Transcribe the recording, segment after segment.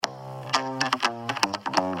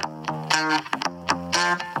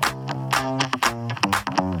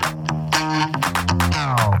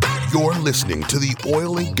listening to the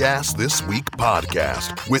Oil and Gas This Week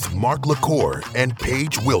podcast with Mark LaCour and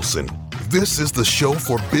Paige Wilson. This is the show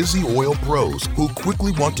for busy oil pros who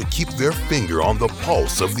quickly want to keep their finger on the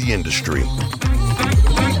pulse of the industry.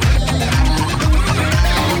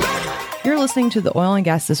 You're listening to the Oil and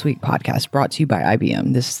Gas This Week podcast brought to you by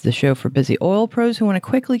IBM. This is the show for busy oil pros who want to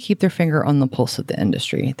quickly keep their finger on the pulse of the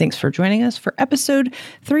industry. Thanks for joining us for episode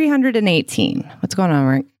 318. What's going on,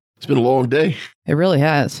 Mark? It's been a long day. It really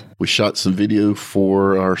has. We shot some video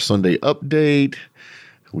for our Sunday update.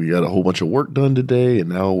 We got a whole bunch of work done today, and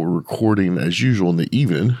now we're recording as usual in the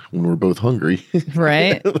evening when we're both hungry.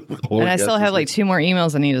 Right. And I still have like 2 more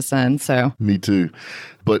emails I need to send, so. Me too.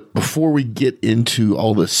 But before we get into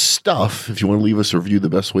all this stuff, if you want to leave us a review, the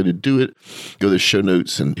best way to do it, go to the show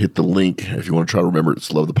notes and hit the link. If you want to try to remember,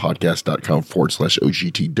 it's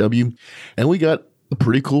lovethepodcast.com/OGTW. And we got a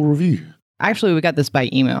pretty cool review. Actually, we got this by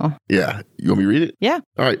email. Yeah. You want me to read it? Yeah.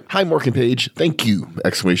 All right. Hi, Mark and Paige. Thank you!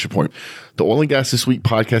 Exclamation point. The Oil and Gas This Week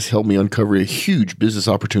podcast helped me uncover a huge business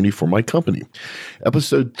opportunity for my company.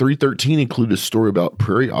 Episode 313 included a story about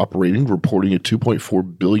Prairie Operating reporting a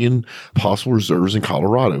 2.4 billion possible reserves in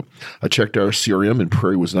Colorado. I checked our CRM and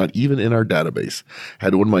Prairie was not even in our database. I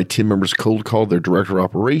had one of my team members cold call their director of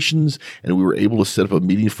operations, and we were able to set up a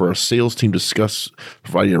meeting for our sales team to discuss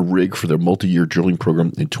providing a rig for their multi-year drilling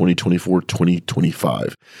program in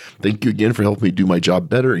 2024-2025. Thank you again for helping me do my job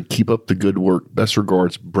better and keep up the good work. Best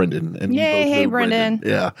regards, Brendan. And Yay, hey, Brendan.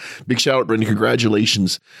 Yeah. Big shout out, Brendan.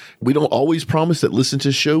 Congratulations. We don't always promise that listening to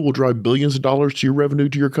this show will drive billions of dollars to your revenue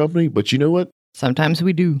to your company, but you know what? Sometimes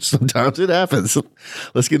we do. Sometimes it happens.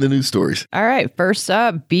 Let's get into the news stories. All right. First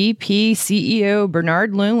up, BP CEO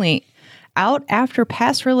Bernard Looney out after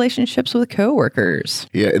past relationships with coworkers.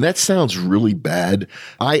 Yeah, and that sounds really bad.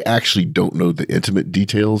 I actually don't know the intimate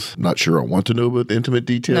details. Not sure I want to know about the intimate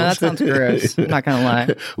details. No, that sounds gross. I'm not going to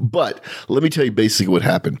lie. But let me tell you basically what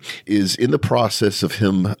happened is in the process of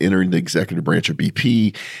him entering the executive branch of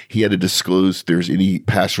BP, he had to disclose if there's any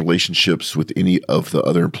past relationships with any of the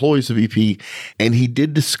other employees of BP. And he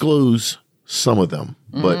did disclose some of them,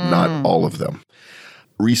 but not all of them.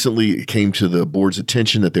 Recently, it came to the board's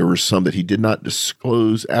attention that there were some that he did not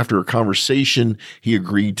disclose. After a conversation, he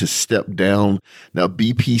agreed to step down. Now,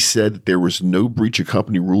 BP said that there was no breach of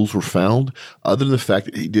company rules were found, other than the fact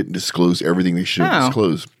that he didn't disclose everything they should have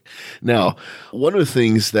disclosed. Now, one of the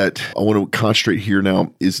things that I want to concentrate here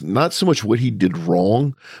now is not so much what he did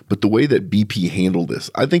wrong, but the way that BP handled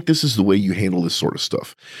this. I think this is the way you handle this sort of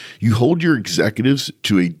stuff. You hold your executives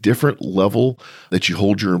to a different level that you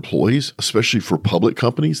hold your employees, especially for public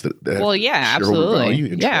companies that have shareholder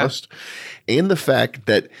value and trust. And the fact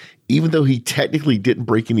that even though he technically didn't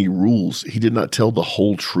break any rules, he did not tell the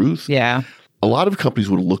whole truth. Yeah. A lot of companies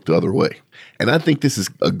would have looked the other way. And I think this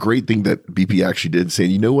is a great thing that BP actually did,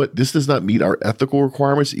 saying, you know what, this does not meet our ethical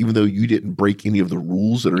requirements, even though you didn't break any of the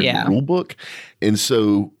rules that are in the rule book. And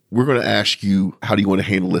so we're going to ask you, how do you want to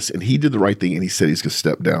handle this? And he did the right thing, and he said he's going to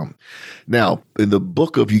step down. Now, in the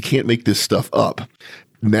book of You Can't Make This Stuff Up,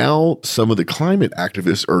 now some of the climate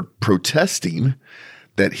activists are protesting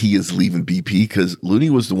that he is leaving BP because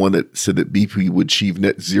Looney was the one that said that BP would achieve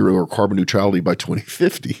net zero or carbon neutrality by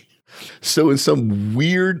 2050. So in some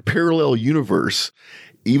weird parallel universe,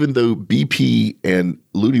 even though BP and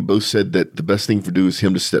Looney both said that the best thing for do is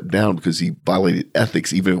him to step down because he violated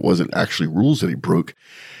ethics, even if it wasn't actually rules that he broke,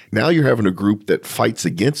 now you're having a group that fights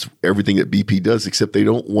against everything that BP does, except they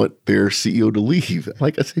don't want their CEO to leave.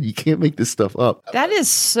 Like I said, you can't make this stuff up. That is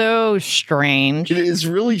so strange. It is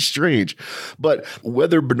really strange. But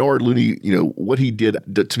whether Bernard Looney, what he did,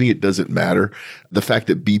 to me, it doesn't matter. The fact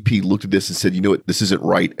that BP looked at this and said, you know what, this isn't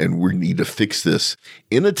right, and we need to fix this.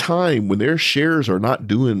 In a time when their shares are not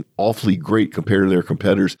doing awfully great compared to their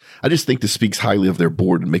competitors, I just think this speaks highly of their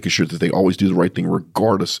board and making sure that they always do the right thing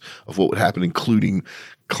regardless of what would happen, including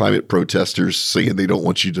climate protesters saying they don't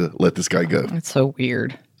want you to let this guy go. That's so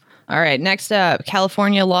weird. All right, next up,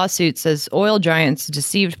 California lawsuit says oil giants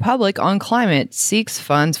deceived public on climate, seeks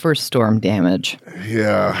funds for storm damage.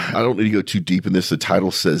 Yeah, I don't need to go too deep in this. The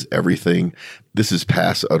title says everything. This is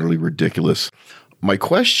past utterly ridiculous. My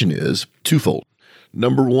question is twofold.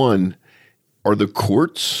 Number one, are the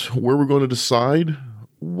courts where we're going to decide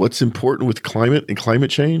what's important with climate and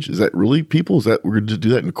climate change? Is that really people? Is that we're going to do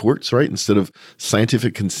that in courts, right? Instead of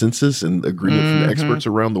scientific consensus and agreement from the experts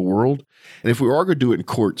around the world. And if we are going to do it in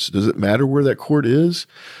courts, does it matter where that court is?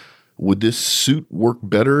 Would this suit work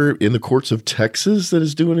better in the courts of Texas than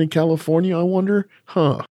it's doing in California, I wonder?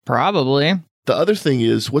 Probably. The other thing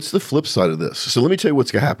is, what's the flip side of this? So let me tell you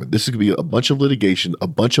what's going to happen. This is going to be a bunch of litigation. A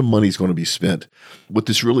bunch of money is going to be spent. What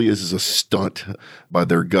this really is a stunt by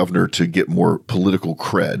their governor to get more political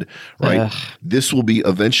cred, right? Ugh. This will be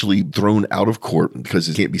eventually thrown out of court because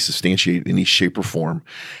it can't be substantiated in any shape or form.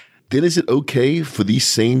 Then is it okay for these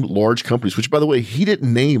same large companies, which, by the way, he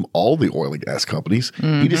didn't name all the oil and gas companies.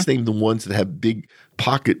 He just named the ones that have big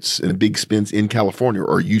pockets and big spends in California,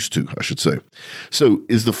 or used to, I should say. So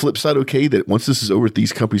is the flip side okay that once this is over with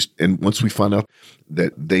these companies, and once we find out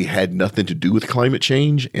that they had nothing to do with climate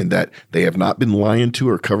change and that they have not been lying to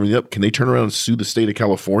or covering it up, can they turn around and sue the state of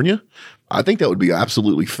California? I think that would be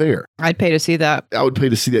absolutely fair. I'd pay to see that. I would pay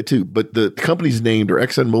to see that too. But the companies named are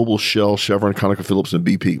ExxonMobil, Shell, Chevron, ConocoPhillips, and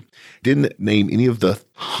BP. Didn't name any of the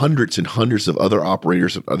hundreds and hundreds of other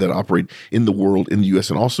operators that operate in the world, in the U.S.,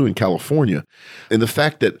 and also in California. And the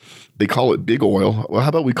fact that they call it big oil. Well, how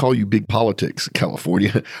about we call you big politics,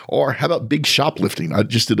 California? Or how about big shoplifting? I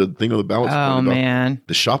just did a thing on the balance. Oh, man.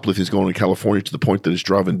 The shoplifting is going in California to the point that it's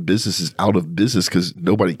driving businesses out of business because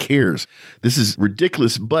nobody cares. This is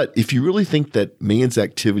ridiculous. But if you really think that man's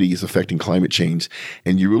activity is affecting climate change,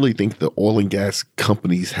 and you really think the oil and gas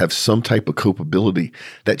companies have some type of culpability,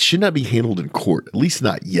 that should not be handled in court, at least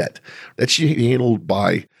not yet. That should be handled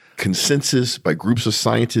by consensus, by groups of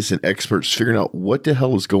scientists and experts figuring out what the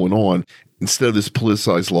hell is going on instead of this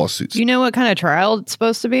politicized lawsuits. Do you know what kind of trial it's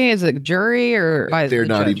supposed to be? Is it jury or by They're the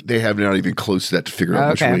not judge? even, they have not even close to that to figure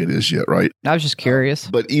out which way it is yet, right? I was just curious.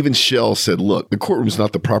 But even Shell said, look, the courtroom is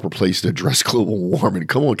not the proper place to address global warming.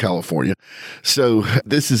 Come on, California. So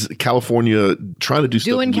this is California trying to do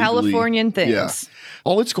stuff Doing legally. Californian things. Yeah.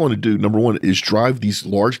 All it's going to do, number one, is drive these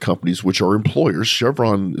large companies, which are employers.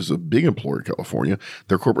 Chevron is a big employer in California.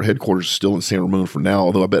 Their corporate headquarters is still in San Ramon for now,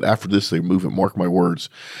 although I bet after this they move it, mark my words.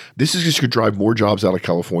 This is just going to drive more jobs out of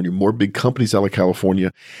California, more big companies out of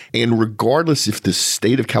California. And regardless if the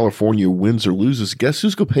state of California wins or loses, guess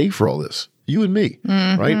who's going to pay for all this? You and me,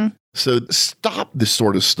 right? So stop this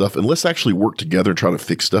sort of stuff and let's actually work together and try to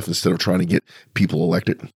fix stuff instead of trying to get people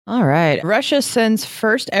elected. All right. Russia sends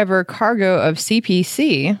first ever cargo of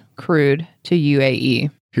CPC crude to UAE.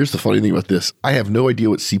 Here's the funny thing about this. I have no idea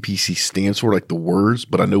what CPC stands for, like the words,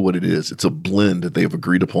 but I know what it is. It's a blend that they have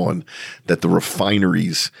agreed upon that the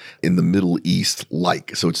refineries in the Middle East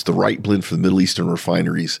like. So it's the right blend for the Middle Eastern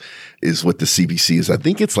refineries is what the CPC is. I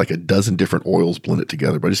think it's like a dozen different oils blended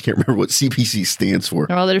together, but I just can't remember what CPC stands for.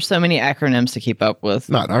 Well, there's so many acronyms to keep up with.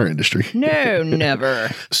 Not in our industry. No, never.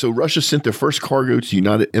 So Russia sent their first cargo to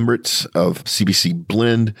United Emirates of CPC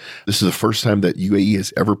blend. This is the first time that UAE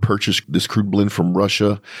has ever purchased this crude blend from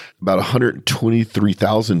Russia. About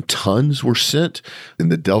 123,000 tons were sent in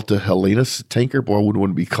the Delta Hellenis tanker. Boy, I wouldn't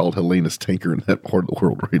want to be called Hellenis tanker in that part of the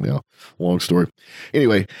world right now. Long story.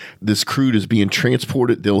 Anyway, this crude is being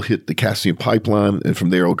transported. They'll hit the Caspian pipeline, and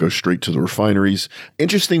from there it'll go straight to the refineries.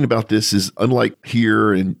 Interesting about this is, unlike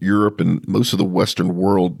here in Europe and most of the Western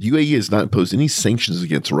world, UAE has not imposed any sanctions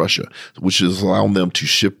against Russia, which is allowing them to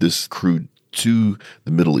ship this crude to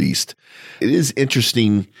the Middle East. It is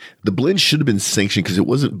interesting. The blend should have been sanctioned because it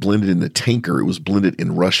wasn't blended in the tanker. It was blended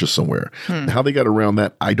in Russia somewhere. How they got around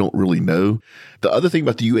that, I don't really know. The other thing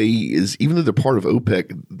about the UAE is, even though they're part of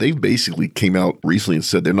OPEC, they basically came out recently and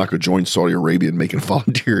said they're not going to join Saudi Arabia in making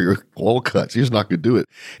voluntary oil cuts. They're just not going to do it.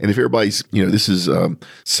 And if everybody's, this is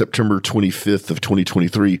September 25th of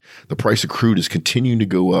 2023, the price of crude is continuing to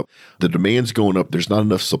go up. The demand's going up. There's not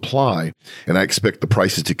enough supply. And I expect the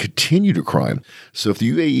prices to continue to climb. So if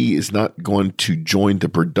the UAE is not going to join the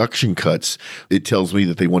production cuts, it tells me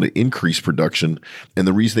that they want to increase production. And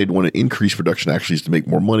the reason they'd want to increase production actually is to make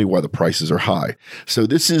more money while the prices are high. So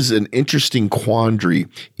this is an interesting quandary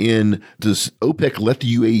in, does OPEC let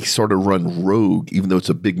the UAE sort of run rogue, even though it's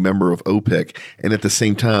a big member of OPEC, and at the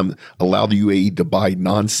same time allow the UAE to buy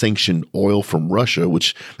non-sanctioned oil from Russia,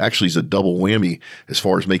 which actually is a double whammy as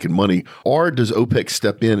far as making money? Or does OPEC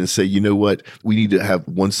step in and say, you know what, we need to have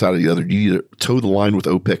one side or the other. You need to toe the line with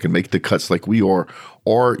OPEC and make the cuts like we are,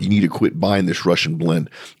 or you need to quit buying this Russian blend.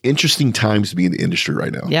 Interesting times to be in the industry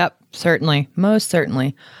right now. Yep, certainly. Most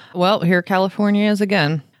certainly. Well, here California is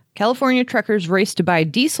again. California truckers race to buy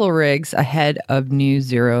diesel rigs ahead of new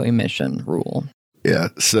zero emission rule. Yeah,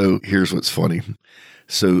 so here's what's funny.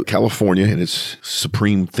 So California, in its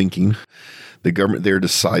supreme thinking, the government there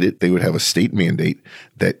decided they would have a state mandate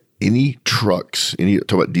that any trucks,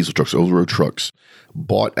 talk about diesel trucks, over-the-road trucks,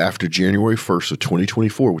 bought after January 1st of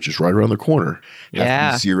 2024, which is right around the corner,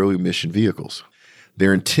 have to be zero-emission vehicles.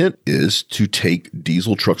 Their intent is to take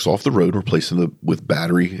diesel trucks off the road and replace them with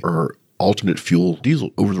battery or alternate fuel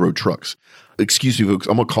diesel over-the-road trucks. Excuse me, folks.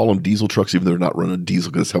 I'm going to call them diesel trucks, even though they're not running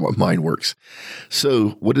diesel, because that's how my mind works. So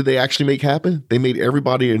what did they actually make happen? They made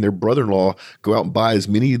everybody and their brother-in-law go out and buy as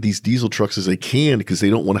many of these diesel trucks as they can because they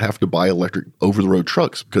don't want to have to buy electric over-the-road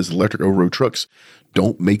trucks, because electric over-the-road trucks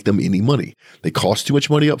don't make them any money. They cost too much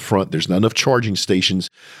money up front. There's not enough charging stations.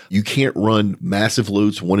 You can't run massive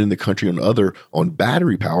loads, one in the country and the other, on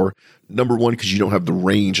battery power. Number one, because you don't have the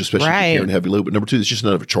range, especially if you're carrying a heavy load. But number two, there's just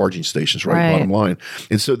not enough charging stations, right? Bottom line.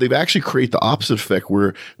 And so they've actually created the opposite effect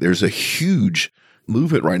where there's a huge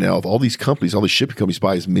movement right now of all these companies, all these shipping companies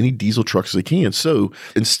buy as many diesel trucks as they can. So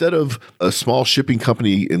instead of a small shipping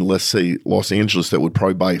company in, let's say, Los Angeles that would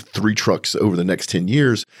probably buy 3 trucks over the next 10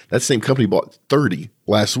 years, that same company bought 30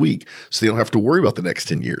 last week. So they don't have to worry about the next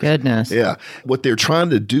 10 years. Goodness. Yeah. What they're trying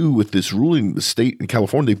to do with this ruling, the state in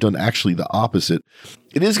California, they've done actually the opposite.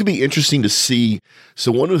 It is going to be interesting to see.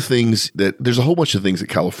 So one of the things that there's a whole bunch of things that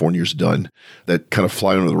California's done that kind of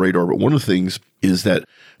fly under the radar. But one of the things is that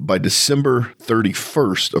by December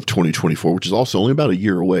 31st of 2024, which is also only about a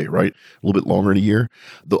year away, right? A little bit longer than a year,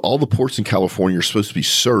 all the ports in California are supposed to be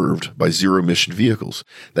served by zero-emission vehicles.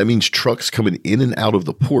 That means trucks coming in and out of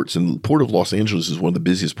the ports, and the Port of Los Angeles is one of the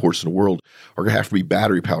busiest ports in the world, are going to have to be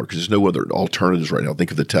battery powered because there's no other alternatives right now. Think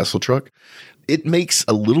of the Tesla truck. It makes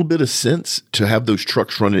a little bit of sense to have those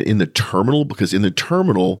trucks running in the terminal, because in the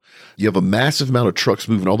terminal, you have a massive amount of trucks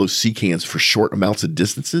moving all those sea cans for short amounts of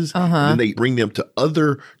distances. And then they bring them to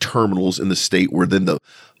other terminals in the state where then the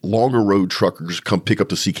longer road truckers come pick up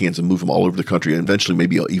the sea cans and move them all over the country and eventually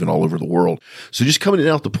maybe even all over the world. So just coming in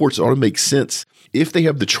and out the ports ought to make sense if they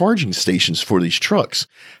have the charging stations for these trucks.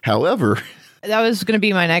 However, that was going to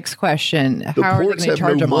be my next question. The How ports are they going to charge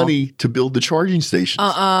have no them money to build the charging stations.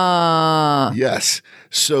 Yes.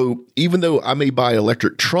 So even though I may buy an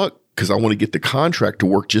electric truck because I want to get the contract to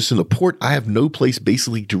work just in the port, I have no place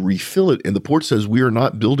basically to refill it. And the port says we are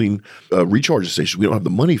not building a recharging station. We don't have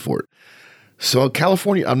the money for it. So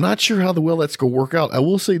California, I'm not sure how well that's going to work out. I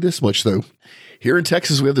will say this much, though. Here in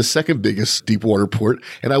Texas, we have the second biggest deep water port,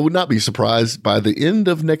 and I would not be surprised by the end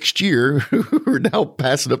of next year, we're now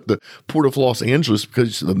passing up the Port of Los Angeles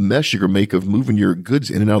because of the mess you're going to make of moving your goods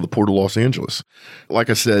in and out of the Port of Los Angeles. Like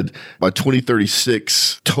I said, by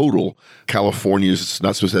 2036 total, California is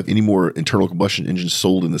not supposed to have any more internal combustion engines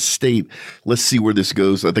sold in the state. Let's see where this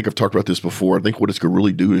goes. I think I've talked about this before. I think what it's going to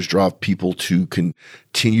really do is drive people to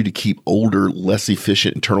continue to keep older, less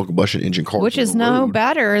efficient internal combustion engine cars. Which is no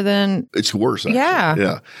better than... It's worse. Actually. Yeah.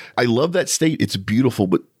 Yeah. I love that state. It's beautiful,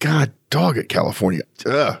 but God dog it, California.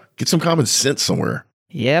 Get some common sense somewhere.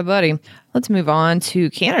 Yeah, buddy. Let's move on to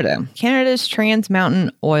Canada. Canada's Trans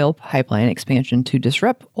Mountain oil pipeline expansion to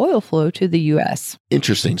disrupt oil flow to the U.S.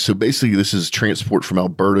 Interesting. So basically, this is transport from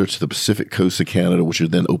Alberta to the Pacific coast of Canada, which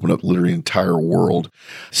would then open up literally the entire world.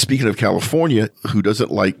 Speaking of California, who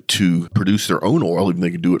doesn't like to produce their own oil, even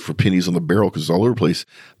they can do it for pennies on the barrel because it's all over the place,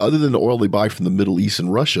 other than the oil they buy from the Middle East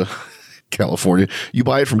and Russia, California, you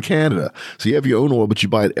buy it from Canada. So you have your own oil, but you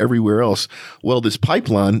buy it everywhere else. Well, this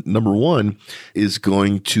pipeline, number one, is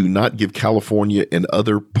going to not give California and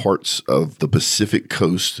other parts of the Pacific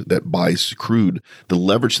coast that buys crude the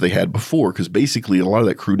leverage they had before, because basically a lot of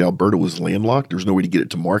that crude in Alberta was landlocked. There was no way to get it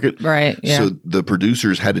to market. Right. Yeah. So the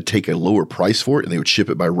producers had to take a lower price for it, and they would ship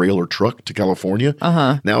it by rail or truck to California.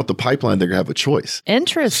 Now at the pipeline, they're going to have a choice.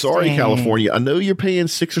 Interesting. Sorry, California. I know you're paying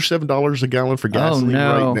 $6 or $7 a gallon for gasoline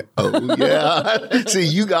right now. Oh, yeah. See,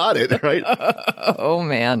 you got it, right? Oh,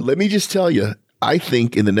 man. Let me just tell you, I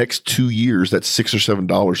think in the next 2 years, that $6 or $7 is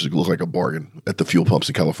going to look like a bargain at the fuel pumps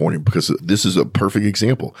in California, because this is a perfect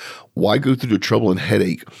example. Why go through the trouble and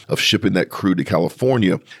headache of shipping that crude to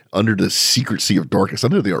California under the secrecy of darkness? I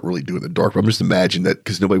know they aren't really doing the dark, but I'm just imagining that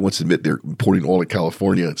because nobody wants to admit they're importing oil to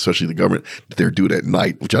California, especially the government, that they're doing it at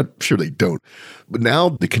night, which I'm sure they don't. But now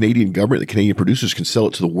the Canadian government, the Canadian producers can sell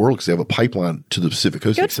it to the world because they have a pipeline to the Pacific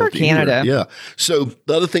coast. Good for Canada. Yeah. So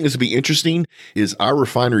the other thing that's going to be interesting is our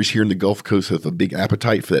refineries here in the Gulf Coast have a big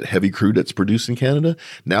appetite for that heavy crude that's produced in Canada.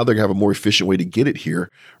 Now they're going to have a more efficient way to get it here,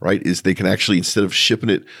 right? Is they can actually, instead of shipping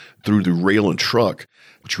it through the rail and truck,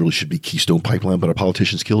 which really should be Keystone Pipeline, but our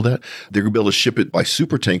politicians killed that, they're going to be able to ship it by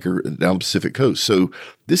super tanker down the Pacific coast. So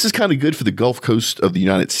this is kind of good for the Gulf Coast of the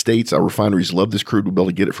United States. Our refineries love this crude. We'll be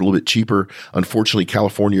able to get it for a little bit cheaper. Unfortunately,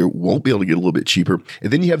 California won't be able to get a little bit cheaper.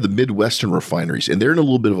 And then you have the Midwestern refineries, and they're in a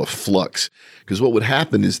little bit of a flux, because what would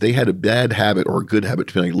happen is they had a bad habit, or a good habit,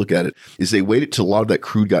 depending on how you look at it, is they waited till a lot of that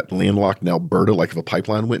crude got landlocked in Alberta, like if a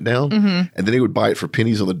pipeline went down, and then they would buy it for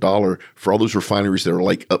pennies on the dollar for all those refineries that are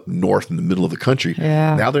like up north in the middle of the country.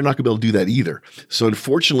 Yeah. Now they're not going to be able to do that either. So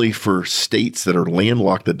unfortunately for states that are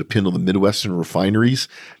landlocked that depend on the Midwestern refineries,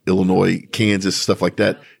 Illinois, Kansas, stuff like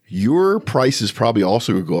that, your price is probably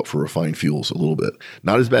also going to go up for refined fuels a little bit.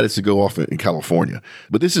 Not as bad as to go off in California.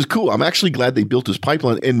 But this is cool. I'm actually glad they built this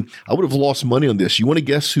pipeline. And I would have lost money on this. You want to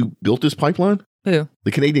guess who built this pipeline? Who?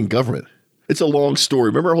 The Canadian government. It's a long story.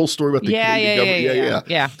 Remember our whole story about the Canadian government?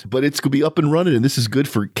 Yeah. But it's going to be up and running, and this is good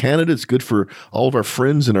for Canada. It's good for all of our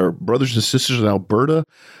friends and our brothers and sisters in Alberta.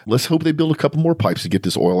 Let's hope they build a couple more pipes to get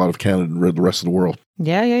this oil out of Canada and the rest of the world.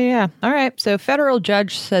 Yeah. All right. So federal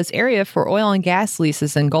judge says area for oil and gas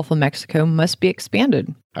leases in Gulf of Mexico must be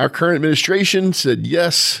expanded. Our current administration said,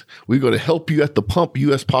 yes, we're going to help you at the pump,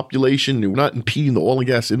 U.S. population. We're not impeding the oil and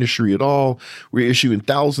gas industry at all. We're issuing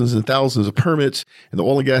thousands and thousands of permits, and the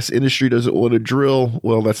oil and gas industry doesn't want to drill.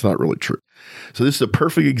 Well, that's not really true. So this is a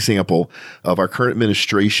perfect example of our current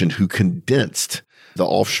administration who condensed the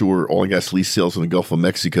offshore oil and gas lease sales in the Gulf of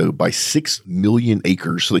Mexico by 6 million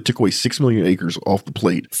acres. So they took away 6 million acres off the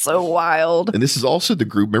plate. So wild. And this is also the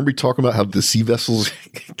group, remember we talking about how the sea vessels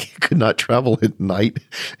could not travel at night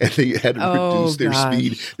and they had to reduce their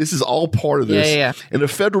speed. This is all part of this. Yeah. And a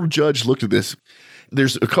federal judge looked at this.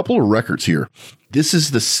 There's a couple of records here. This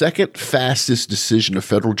is the second fastest decision a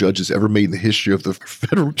federal judge has ever made in the history of the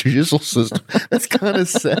federal judicial system. That's kind of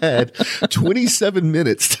sad. 27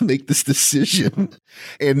 minutes to make this decision.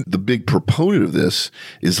 And the big proponent of this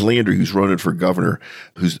is Landry, who's running for governor,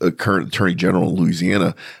 who's a current attorney general in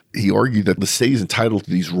Louisiana. He argued that the state is entitled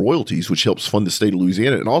to these royalties, which helps fund the state of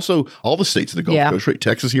Louisiana and also all the states in the Gulf Coast, right?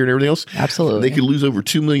 Texas here and everything else. Absolutely. They could lose over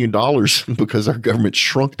 $2 million because our government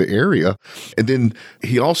shrunk the area. And then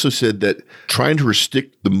he also said that trying to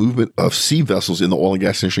restrict the movement of sea vessels in the oil and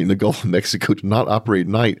gas industry in the Gulf of Mexico to not operate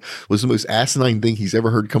at night was the most asinine thing he's ever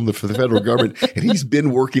heard come from the federal government. And he's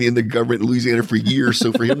been working in the government in Louisiana for years.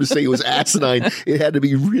 So for him to say it was asinine, it had to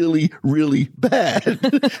be really, really bad.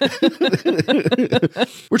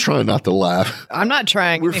 We're trying not to laugh. I'm not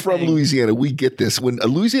trying. We're from Louisiana. We get this. When a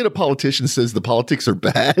Louisiana politician says the politics are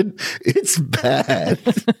bad, it's bad.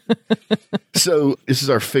 So this is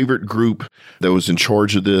our favorite group that was in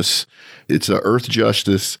charge of this. It's Earth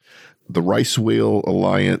Justice, the Rice Whale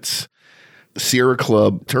Alliance, the Sierra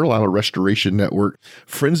Club, Turtle Island Restoration Network,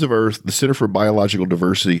 Friends of Earth, the Center for Biological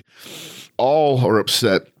Diversity. All are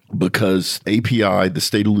upset because API, the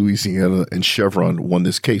state of Louisiana, and Chevron won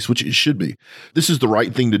this case, which it should be. This is the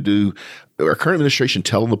right thing to do. Our current administration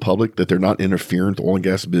telling the public that they're not interfering with the oil and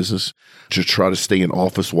gas business to try to stay in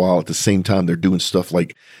office while at the same time they're doing stuff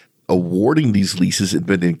like awarding these leases and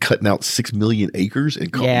then cutting out 6 million acres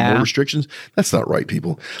and more restrictions. That's not right,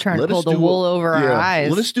 people. Trying to pull the wool over our eyes.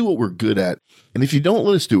 Let us do what we're good at. And if you don't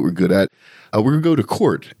let us do what we're good at, we're going to go to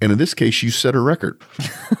court. And in this case, you set a record.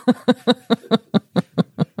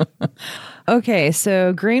 Okay,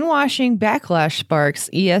 so greenwashing backlash sparks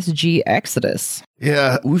ESG exodus.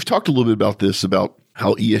 Yeah, we've talked a little bit about this, about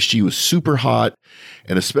how ESG was super hot,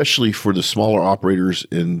 and especially for the smaller operators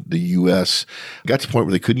in the U.S., got to the point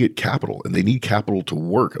where they couldn't get capital, and they need capital to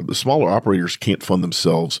work. The smaller operators can't fund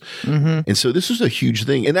themselves. Mm-hmm. And so this was a huge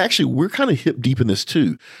thing. And actually, we're kind of hip deep in this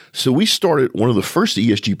too. So we started one of the first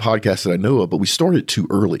ESG podcasts that I know of, but we started too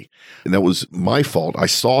early. And that was my fault. I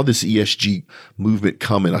saw this ESG movement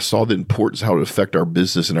coming. I saw the importance of how it affect our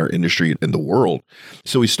business and our industry and the world.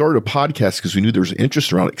 So we started a podcast because we knew there was an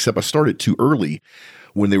interest around it, except I started too early,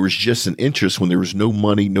 when there was just an interest, when there was no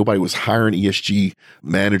money, nobody was hiring ESG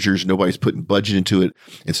managers, nobody's putting budget into it.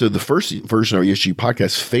 And so the first version of our ESG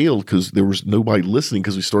podcast failed because there was nobody listening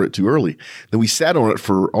because we started too early. Then we sat on it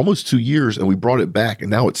for almost 2 years and we brought it back,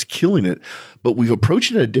 and now it's killing it. But we've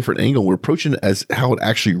approached it at a different angle. We're approaching it as how it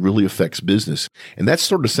actually really affects business. And that's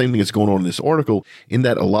sort of the same thing that's going on in this article, in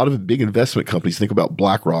that a lot of big investment companies, think about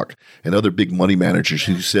BlackRock and other big money managers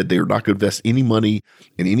who said they are not going to invest any money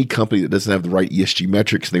in any company that doesn't have the right ESG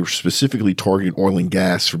metrics. And they were specifically targeting oil and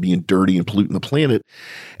gas for being dirty and polluting the planet.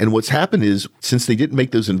 And what's happened is, since they didn't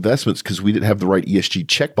make those investments because we didn't have the right ESG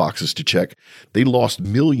check boxes to check, they lost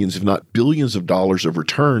millions, if not billions of dollars of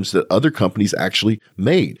returns that other companies actually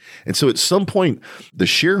made. And so at some point, the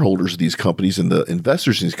shareholders of these companies and the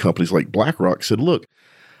investors in these companies like BlackRock said, look,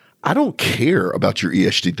 I don't care about your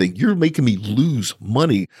ESG thing. You're making me lose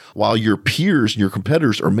money while your peers and your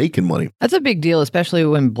competitors are making money. That's a big deal, especially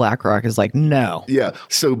when BlackRock is like, no. Yeah.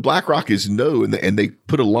 So BlackRock is no, and they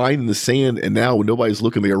put a line in the sand, and now when nobody's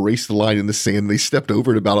looking, they erased the line in the sand. And they stepped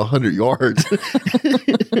over it about 100 yards.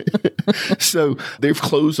 So they've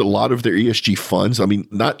closed a lot of their ESG funds. I mean,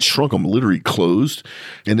 not shrunk them, literally closed.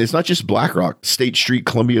 And it's not just BlackRock, State Street,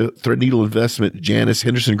 Columbia, Threadneedle Investment, Janus,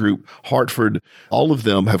 Henderson Group, Hartford, all of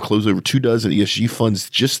them have closed over 24 ESG funds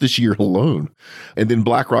just this year alone. And then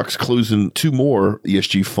BlackRock's closing 2 more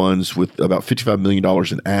ESG funds with about $55 million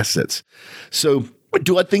in assets. So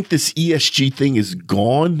do I think this ESG thing is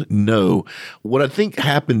gone? No. What I think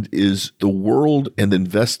happened is the world and the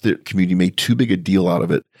investor community made too big a deal out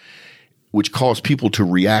of it, which caused people to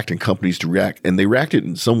react and companies to react. And they reacted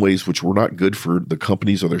in some ways which were not good for the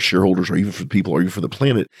companies or their shareholders or even for the people or even for the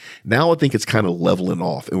planet. Now I think it's kind of leveling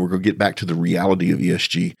off and we're going to get back to the reality of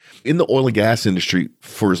ESG. In the oil and gas industry,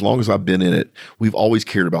 for as long as I've been in it, we've always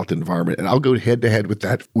cared about the environment. And I'll go head to head with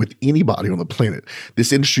that with anybody on the planet.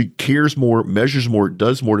 This industry cares more, measures more,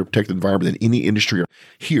 does more to protect the environment than any industry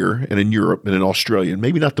here and in Europe and in Australia, and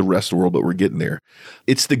maybe not the rest of the world, but we're getting there.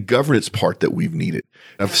 It's the governance part that we've needed.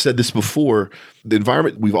 I've said this before. The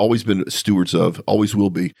environment we've always been stewards of, always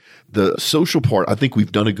will be. The social part, I think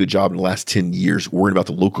we've done a good job in the last 10 years worrying about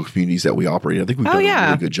the local communities that we operate in. I think we've done a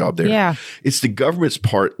really good job there. Yeah. It's the government's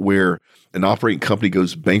part where an operating company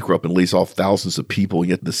goes bankrupt and lays off thousands of people,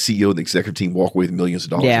 and yet the CEO and the executive team walk away with millions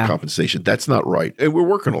of dollars in compensation. That's not right. And we're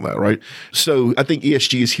working on that, right? So I think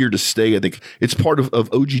ESG is here to stay. I think it's part of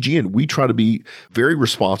OGGN. We try to be very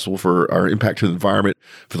responsible for our impact to the environment,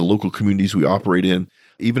 for the local communities we operate in.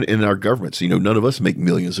 Even in our governments, none of us make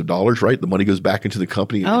millions of dollars, right? The money goes back into the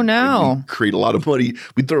company. And we create a lot of money.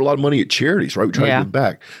 We throw a lot of money at charities, right? We try to give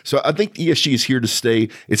back. So I think ESG is here to stay.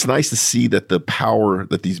 It's nice to see that the power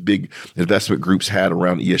that these big investment groups had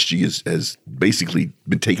around ESG has basically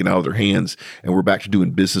been taken out of their hands, and we're back to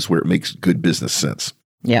doing business where it makes good business sense.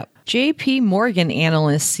 Yep. JP Morgan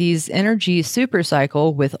analyst sees energy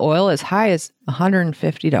supercycle with oil as high as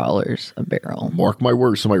 $150 a barrel. Mark my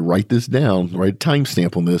words. Somebody write this down, write a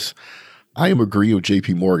timestamp on this. I am agreeing with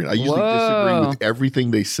JP Morgan. I usually disagree with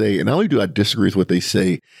everything they say. And not only do I disagree with what they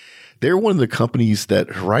say, they're one of the companies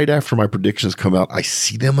that right after my predictions come out, I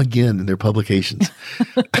see them again in their publications.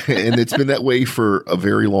 And it's been that way for a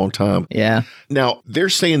very long time. Yeah. Now, they're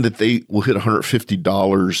saying that they will hit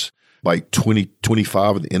 $150 by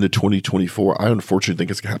 2025 at the end of 2024. I unfortunately think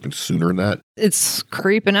it's going to happen sooner than that. It's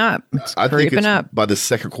creeping up. I think by the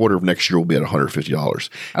second quarter of next year, we'll be at $150.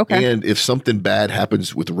 Okay. And if something bad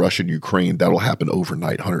happens with Russia and Ukraine, that'll happen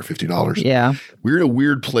overnight, $150. Yeah. We're in a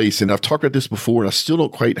weird place, and I've talked about this before, and I still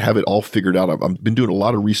don't quite have it all figured out. I've been doing a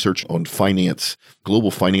lot of research on finance, global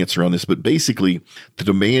finance around this, but basically the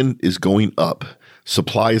demand is going up.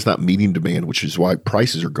 Supply is not meeting demand, which is why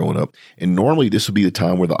prices are going up. And normally this would be the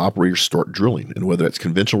time where the operators start drilling, and whether it's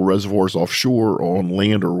conventional reservoirs offshore or on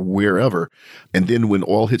land or wherever. And then when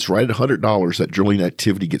oil hits right at $100, that drilling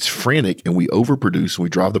activity gets frantic and we overproduce and we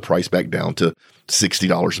drive the price back down to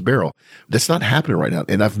 $60 a barrel. That's not happening right now.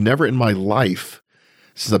 And I've never in my life,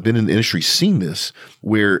 since I've been in the industry, seen this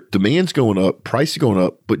where demand's going up, price is going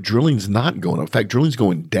up, but drilling's not going up. In fact, drilling's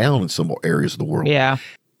going down in some areas of the world. Yeah.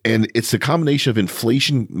 And it's a combination of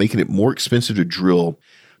inflation making it more expensive to drill,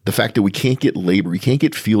 the fact that we can't get labor, we can't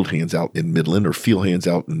get field hands out in Midland or field hands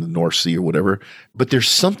out in the North Sea or whatever. But there's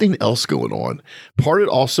something else going on. Part of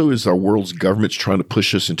it also is our world's government's trying to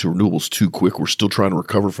push us into renewables too quick. We're still trying to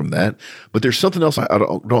recover from that. But there's something else I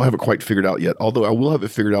don't have it quite figured out yet, although I will have it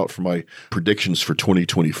figured out for my predictions for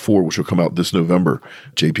 2024, which will come out this November.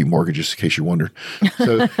 JP Morgan, just in case you wondered.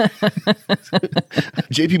 So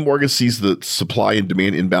JP Morgan sees the supply and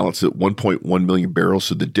demand imbalance at 1.1 million barrels.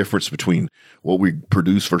 So the difference between what we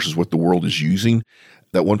produce versus what the world is using,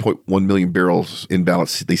 that 1.1 million barrels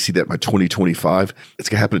imbalance, they see that by 2025. It's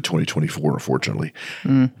going to happen in 2024, unfortunately.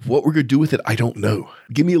 What we're going to do with it, I don't know.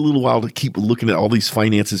 Give me a little while to keep looking at all these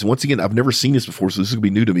finances. Once again, I've never seen this before, so this is going to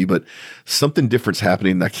be new to me, but something different's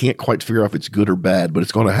happening, and I can't quite figure out if it's good or bad, but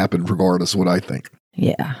it's going to happen regardless of what I think.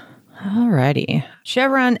 Yeah. All righty.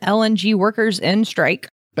 Chevron LNG workers in strike.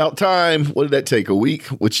 About time. What did that take? A week?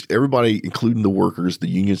 Which everybody, including the workers, the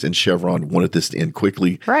unions, and Chevron, wanted this to end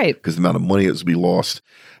quickly. Right. Because the amount of money that was to be lost.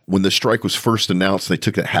 When the strike was first announced, they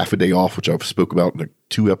took that half a day off, which I spoke about in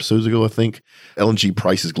 2 episodes ago, I think. LNG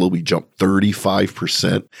prices globally jumped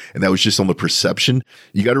 35%, and that was just on the perception.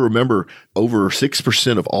 You got to remember, over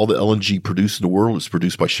 6% of all the LNG produced in the world is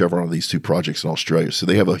produced by Chevron on these 2 projects in Australia. So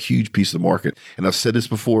they have a huge piece of the market. And I've said this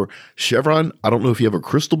before, Chevron, I don't know if you have a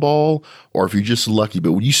crystal ball or if you're just lucky,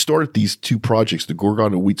 but when you started these 2 projects, the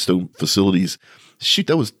Gorgon and Wheatstone facilities, shoot,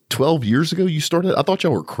 that was 12 years ago you started? I thought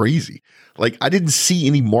y'all were crazy. Like, I didn't see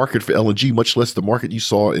any market for LNG, much less the market you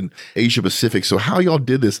saw in Asia Pacific. So how y'all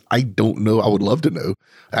did this? I don't know. I would love to know.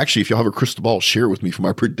 Actually, if y'all have a crystal ball, share it with me for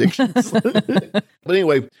my predictions. But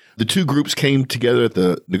anyway, the two groups came together at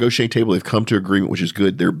the negotiating table. They've come to agreement, which is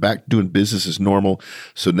good. They're back doing business as normal.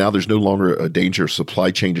 So now there's no longer a danger of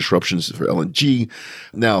supply chain disruptions for LNG.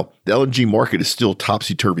 Now, the LNG market is still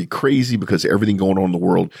topsy-turvy crazy because of everything going on in the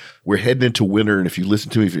world. We're heading into winter, and if you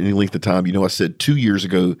listen to me for any length of time, you know I said 2 years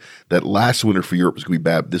ago that last winter for Europe was going to be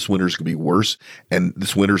bad. This winter is going to be worse, and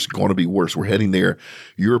this winter is going to be worse. We're heading there.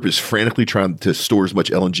 Europe is frantically trying to store as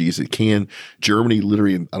much LNG as it can. Germany,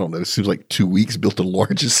 literally, in, I don't know, it seems like 2 weeks, built the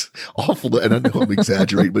largest awful, and I know I'm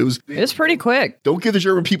exaggerating, but it's pretty quick. Don't give the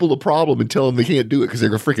German people the problem and tell them they can't do it because they're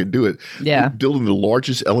going to freaking do it. Yeah. They're building the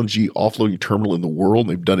largest LNG offloading terminal in the world, and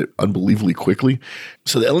they've done it unbelievably quickly.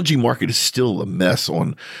 So the LNG market is still a mess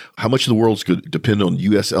on how much of the world's going to depend on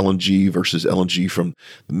U.S. LNG versus LNG from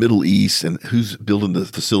the Middle East, and who's building the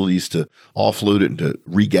facilities to offload it and to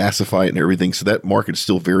regasify it and everything. So that market is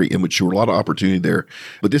still very immature. A lot of opportunity there.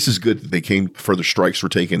 But this is good that they came, further strikes were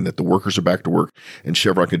taken, that the workers are back to work, and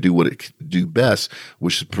Chevron can do what it can do best,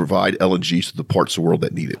 which is provide LNG to the parts of the world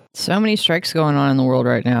that need it. So many strikes going on in the world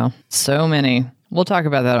right now. So many. We'll talk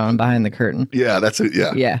about that on Behind the Curtain. Yeah, that's it.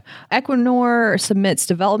 Yeah. Yeah. Equinor submits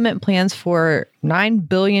development plans for $9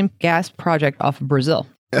 billion gas project off of Brazil.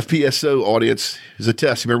 FPSO, audience, is a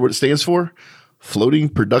test. You remember what it stands for? Floating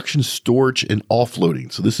Production, Storage, and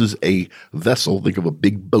Offloading. So this is a vessel. Think of a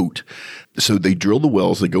big boat. So they drill the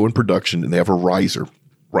wells, they go in production, and they have a riser.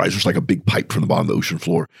 Riser's like a big pipe from the bottom of the ocean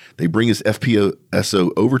floor. They bring this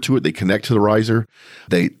FPSO over to it. They connect to the riser.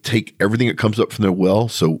 They take everything that comes up from their well,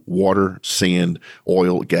 so water, sand,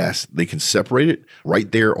 oil, gas. They can separate it right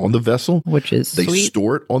there on the vessel. Which is They sweet.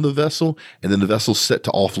 store it on the vessel, and then the vessel's set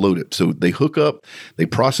to offload it. So they hook up, they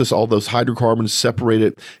process all those hydrocarbons, separate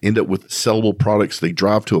it, end up with sellable products. They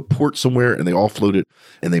drive to a port somewhere, and they offload it,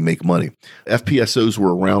 and they make money. FPSOs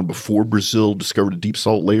were around before Brazil discovered the deep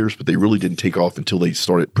salt layers, but they really didn't take off until they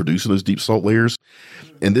started producing those deep salt layers.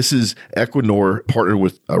 And this is Equinor partnered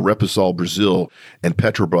with Repsol Brazil and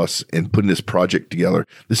Petrobras in putting this project together.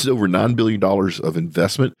 This is over $9 billion of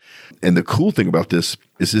investment. And the cool thing about this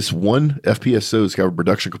is this one FPSO has got a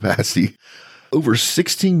production capacity over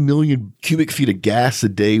 16 million cubic feet of gas a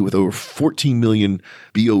day with over 14 million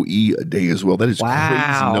BOE a day as well. That is a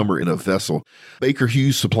crazy number in a vessel. Baker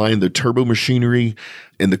Hughes supplying the turbo machinery.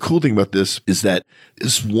 And the cool thing about this is that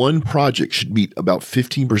this one project should meet about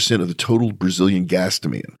 15% of the total Brazilian gas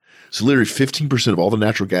demand. So literally 15% of all the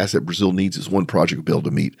natural gas that Brazil needs is one project to be able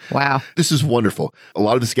to meet. Wow. This is wonderful. A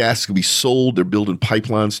lot of this gas can be sold. They're building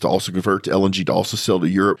pipelines to also convert to LNG to also sell to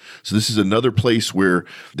Europe. So this is another place where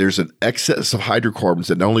there's an excess of hydrocarbons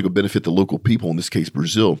that not only will benefit the local people, in this case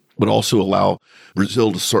Brazil, but also allow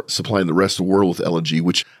Brazil to start supplying the rest of the world with LNG,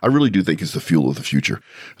 which I really do think is the fuel of the future.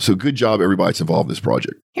 So good job, everybody that's involved in this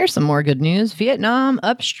project. Here's some more good news. Vietnam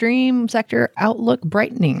upstream sector outlook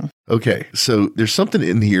brightening. Okay, so there's something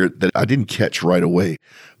in here that I didn't catch right away.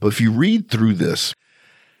 But if you read through this,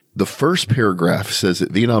 the first paragraph says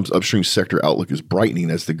that Vietnam's upstream sector outlook is brightening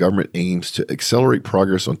as the government aims to accelerate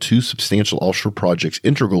progress on two substantial offshore projects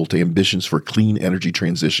integral to ambitions for clean energy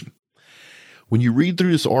transition. When you read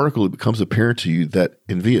through this article, it becomes apparent to you that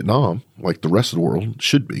in Vietnam, like the rest of the world,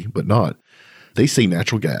 should be, but not, they say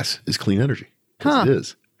natural gas is clean energy. Because it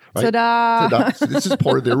is. Right? Ta-da! This is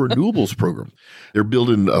part of their renewables program. They're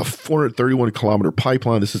building a 431-kilometer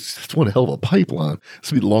pipeline. That's one hell of a pipeline.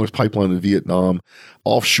 This will be the longest pipeline in Vietnam,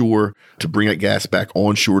 offshore to bring that gas back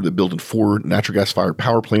onshore. They're building 4 natural gas-fired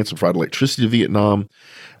power plants to provide electricity to Vietnam.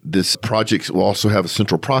 This project will also have a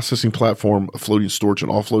central processing platform, a floating storage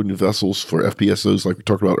and offloading vessels for FPSOs like we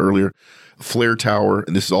talked about earlier, a flare tower,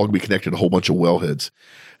 and this is all going to be connected to a whole bunch of wellheads.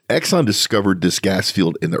 Exxon discovered this gas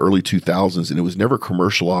field in the early 2000s, and it was never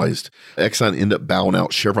commercialized. Exxon ended up bowing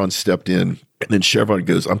out. Chevron stepped in, and then Chevron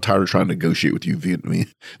goes, I'm tired of trying to negotiate with you,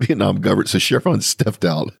 Vietnam government. So Chevron stepped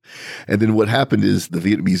out. And then what happened is the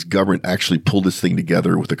Vietnamese government actually pulled this thing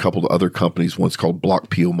together with a couple of other companies. One's called Bloc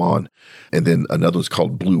Pio Mon, and then another one's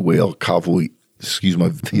called Blue Whale Cavoy. Excuse my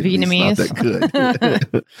Vietnamese, not that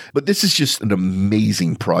good. But this is just an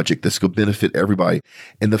amazing project that's going to benefit everybody.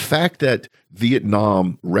 And the fact that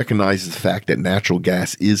Vietnam recognizes the fact that natural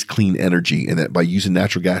gas is clean energy and that by using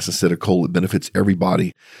natural gas instead of coal, it benefits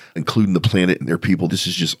everybody, including the planet and their people. This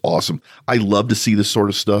is just awesome. I love to see this sort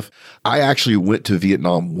of stuff. I actually went to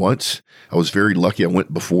Vietnam once. I was very lucky. I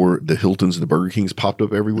went before the Hiltons and the Burger Kings popped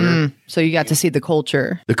up everywhere. So you got to see the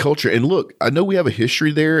culture. The culture. And look, I know we have a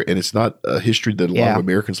history there, and it's not a history country that a lot of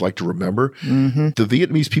Americans like to remember. The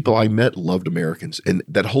Vietnamese people I met loved Americans. And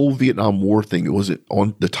that whole Vietnam War thing, it wasn't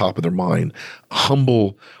on the top of their mind.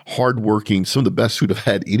 Humble, hardworking, some of the best food I've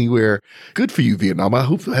had anywhere. Good for you, Vietnam. I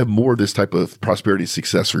hope you have more of this type of prosperity and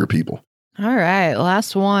success for your people. All right,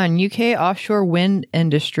 last one. UK offshore wind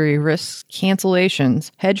industry risks cancellations.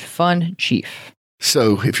 Hedge fund chief.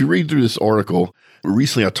 So if you read through this article,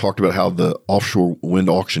 recently I talked about how the offshore wind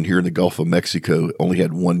auction here in the Gulf of Mexico only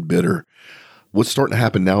had one bidder. What's starting to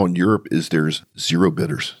happen now in Europe is there's 0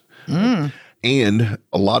 bidders. And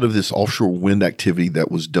a lot of this offshore wind activity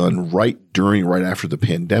that was done right after the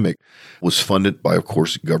pandemic was funded by, of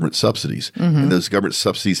course, government subsidies. And those government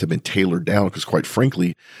subsidies have been tailored down because, quite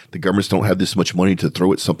frankly, the governments don't have this much money to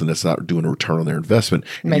throw at something that's not doing a return on their investment.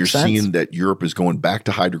 And you're seeing that Europe is going back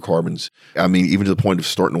to hydrocarbons. I mean, even to the point of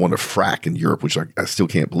starting to want to frack in Europe, which I still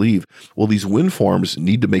can't believe. Well, these wind farms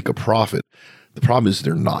need to make a profit. The problem is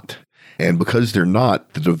they're not. And because they're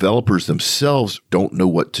not, the developers themselves don't know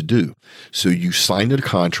what to do. So you signed a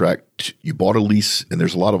contract, you bought a lease, and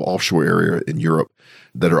there's a lot of offshore area in Europe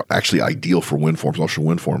that are actually ideal for wind farms, offshore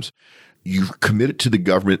wind farms. You've committed to the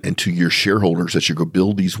government and to your shareholders that you're going to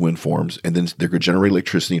build these wind farms, and then they're going to generate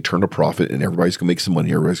electricity and turn a profit, and everybody's going to make some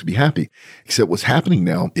money. Everybody's going to be happy. Except what's happening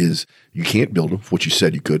now is you can't build them, what you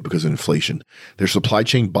said you could because of inflation. There's supply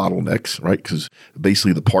chain bottlenecks, right? Because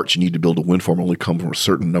basically the parts you need to build a wind farm only come from a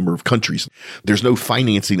certain number of countries. There's no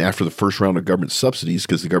financing after the first round of government subsidies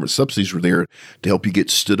because the government subsidies were there to help you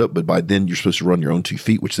get stood up, but by then you're supposed to run your own 2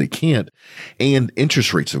 feet, which they can't. And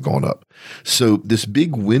interest rates have gone up. So this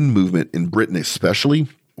big wind movement in Britain especially,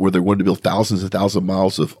 where they wanted to build thousands and thousands of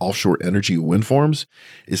miles of offshore energy wind farms,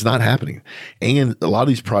 is not happening. And a lot of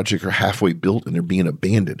these projects are halfway built and they're being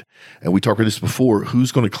abandoned. And we talked about this before.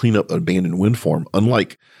 Who's going to clean up an abandoned wind farm?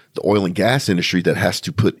 Unlike the oil and gas industry that has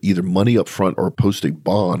to put either money up front or post a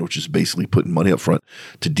bond, which is basically putting money up front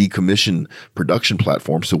to decommission production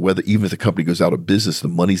platforms. So even if the company goes out of business, the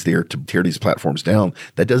money's there to tear these platforms down.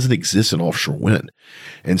 That doesn't exist in offshore wind.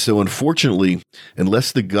 And so unfortunately,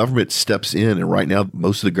 unless the government steps in, and right now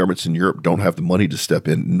most of the governments in Europe don't have the money to step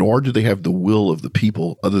in, nor do they have the will of the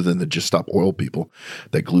people other than the just stop oil people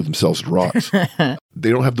that glue themselves to rocks. They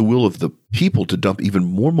don't have the will of the people to dump even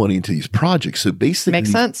more money into these projects. So basically,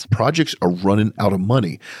 makes sense. Projects are running out of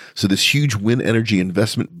money. So this huge wind energy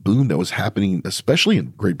investment boom that was happening, especially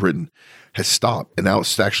in Great Britain, has stopped. And now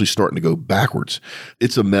it's actually starting to go backwards.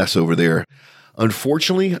 It's a mess over there.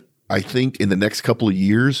 Unfortunately, I think in the next couple of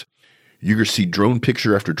years, you're going to see drone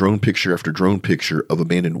picture after drone picture after drone picture of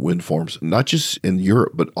abandoned wind farms, not just in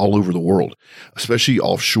Europe, but all over the world, especially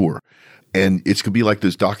offshore. And it's going to be like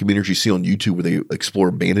those documentaries you see on YouTube where they explore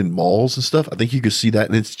abandoned malls and stuff. I think you can see that.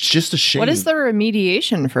 And it's just a shame. What is the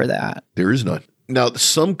remediation for that? There is none. Now,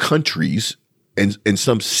 some countries and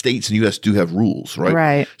some states in the U.S. do have rules, right?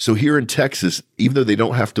 Right. So here in Texas, even though they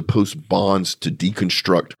don't have to post bonds to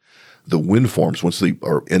deconstruct the wind farms once they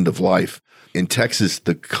are end of life, in Texas,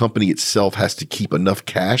 the company itself has to keep enough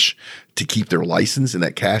cash to keep their license, and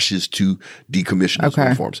that cash is to decommission those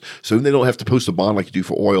wind farms. So they don't have to post a bond like you do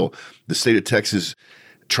for oil. The state of Texas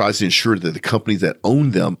tries to ensure that the companies that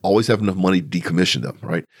own them always have enough money to decommission them,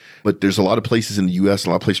 right? But there's a lot of places in the U.S., a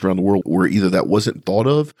lot of places around the world where either that wasn't thought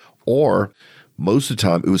of or most of the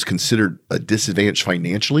time it was considered a disadvantage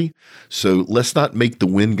financially. So let's not make the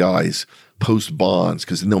wind guys post bonds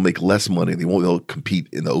because then they'll make less money. They won't be able to compete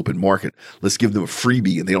in the open market. Let's give them a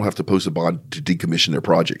freebie and they don't have to post a bond to decommission their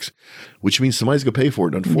projects, which means somebody's going to pay for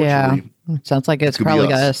it, unfortunately. Yeah, sounds like it's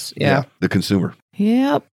probably us. Yeah, the consumer.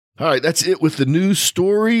 Yep. All right, that's it with the news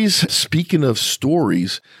stories. Speaking of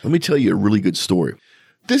stories, let me tell you a really good story.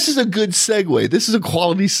 This is a good segue. This is a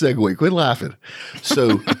quality segue. Quit laughing.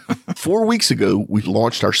 So 4 weeks ago, we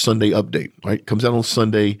launched our Sunday update, right? It comes out on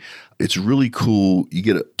Sunday. It's really cool. You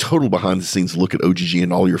get a total behind the scenes look at OGG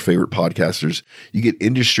and all your favorite podcasters. You get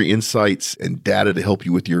industry insights and data to help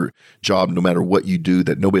you with your job, no matter what you do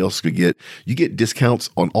that nobody else could get. You get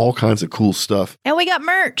discounts on all kinds of cool stuff. And we got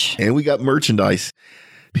merch. And we got merchandise.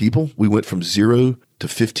 People, we went from 0 to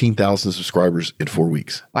 15,000 subscribers in 4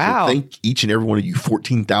 weeks. Wow. So thank each and every one of you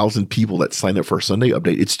 14,000 people that signed up for our Sunday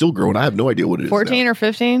update. It's still growing. I have no idea what it is 14 now. or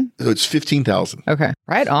 15? So it's 15,000. Okay.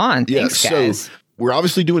 Right on. Thanks, guys. So we're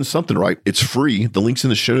obviously doing something right. It's free. The link's in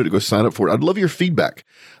the show note to go sign up for it. I'd love your feedback.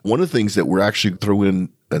 One of the things that we're actually throwing in,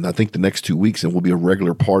 and I think the next 2 weeks, and will be a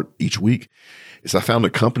regular part each week, is I found a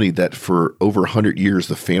company that for over 100 years,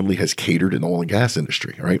 the family has catered in the oil and gas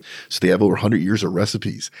industry, right? So they have over 100 years of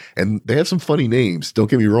recipes, and they have some funny names. Don't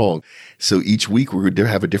get me wrong. So each week we're going to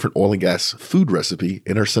have a different oil and gas food recipe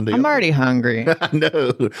in our Sunday. I'm already hungry. I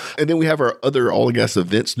know. And then we have our other oil and gas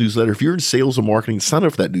events newsletter. If you're in sales or marketing, sign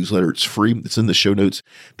up for that newsletter. It's free. It's in the show notes.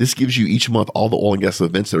 This gives you each month all the oil and gas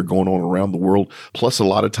events that are going on around the world, plus a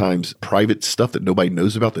lot of times private stuff that nobody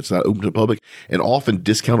knows about that's not open to the public, and often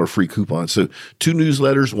discount or free coupons. So 2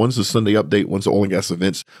 newsletters. One's the Sunday update. One's the oil and gas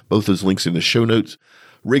events. Both those links in the show notes.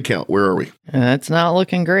 Rig count, where are we? It's not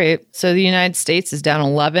looking great. So the United States is down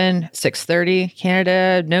 11, 630.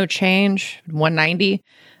 Canada, no change, 190.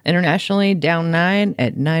 Internationally, down 9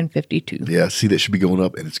 at 952. Yeah, see, that should be going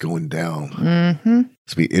up, and it's going down. Mm-hmm.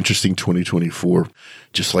 It's going to be interesting 2024,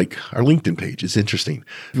 just like our LinkedIn page. It's interesting.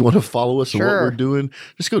 If you want to follow us on what we're doing,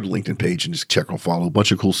 just go to the LinkedIn page and just check on follow. A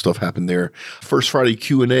bunch of cool stuff happened there. First Friday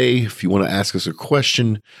Q&A. If you want to ask us a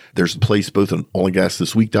question, there's a place both on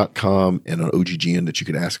oilandgasthisweek.com and on OGGN that you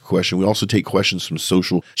can ask a question. We also take questions from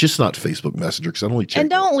social, just not Facebook Messenger, because I only check. And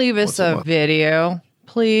don't leave us a video.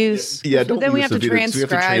 Please. Yeah, don't then we leave have us to a video,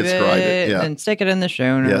 transcribe it and stick it in the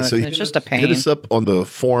show notes. Yeah, so it's just a pain. Hit us up on the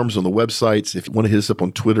forums, on the websites. If you want to hit us up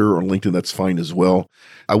on Twitter or LinkedIn, that's fine as well.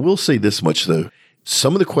 I will say this much, though.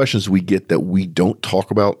 Some of the questions we get that we don't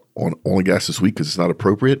talk about on Oil and Gas This Week because it's not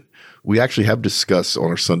appropriate, we actually have discussed on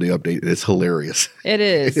our Sunday update. It's hilarious. It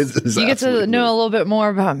is. You get to know a little bit more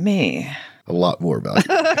about me. A lot more about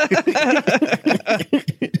it.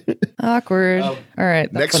 Awkward. All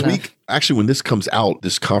right. Next week, actually, when this comes out,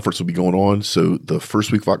 this conference will be going on. So the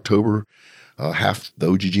first week of October, half the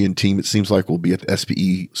OGGN team, it seems like, will be at the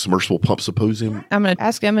SPE Submersible Pump Symposium. I'm going to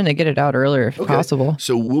ask Emma to get it out earlier if possible.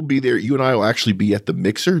 So we'll be there. You and I will actually be at the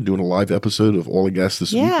Mixer doing a live episode of Oil and Gas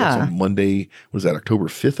This Week. That's on Monday. What is that, October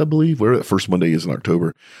 5th, I believe? Whatever that first Monday is in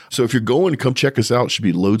October. So if you're going, come check us out. It should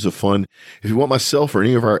be loads of fun. If you want myself or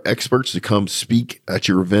any of our experts to come speak at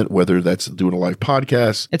your event, whether that's doing a live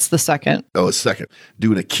podcast. It's the second. Oh, it's second.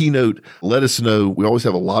 Doing a keynote. Let us know. We always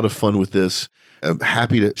have a lot of fun with this. I'm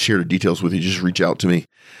happy to share the details with you. Just reach out to me.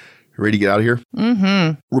 Ready to get out of here?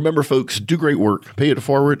 Mm-hmm. Remember, folks, do great work, pay it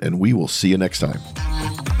forward, and we will see you next time.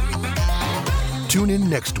 Tune in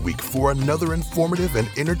next week for another informative and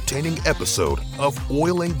entertaining episode of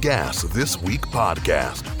Oil and Gas This Week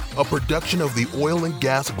podcast, a production of the Oil and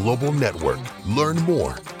Gas Global Network. Learn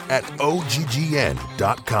more at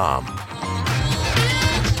OGGN.com.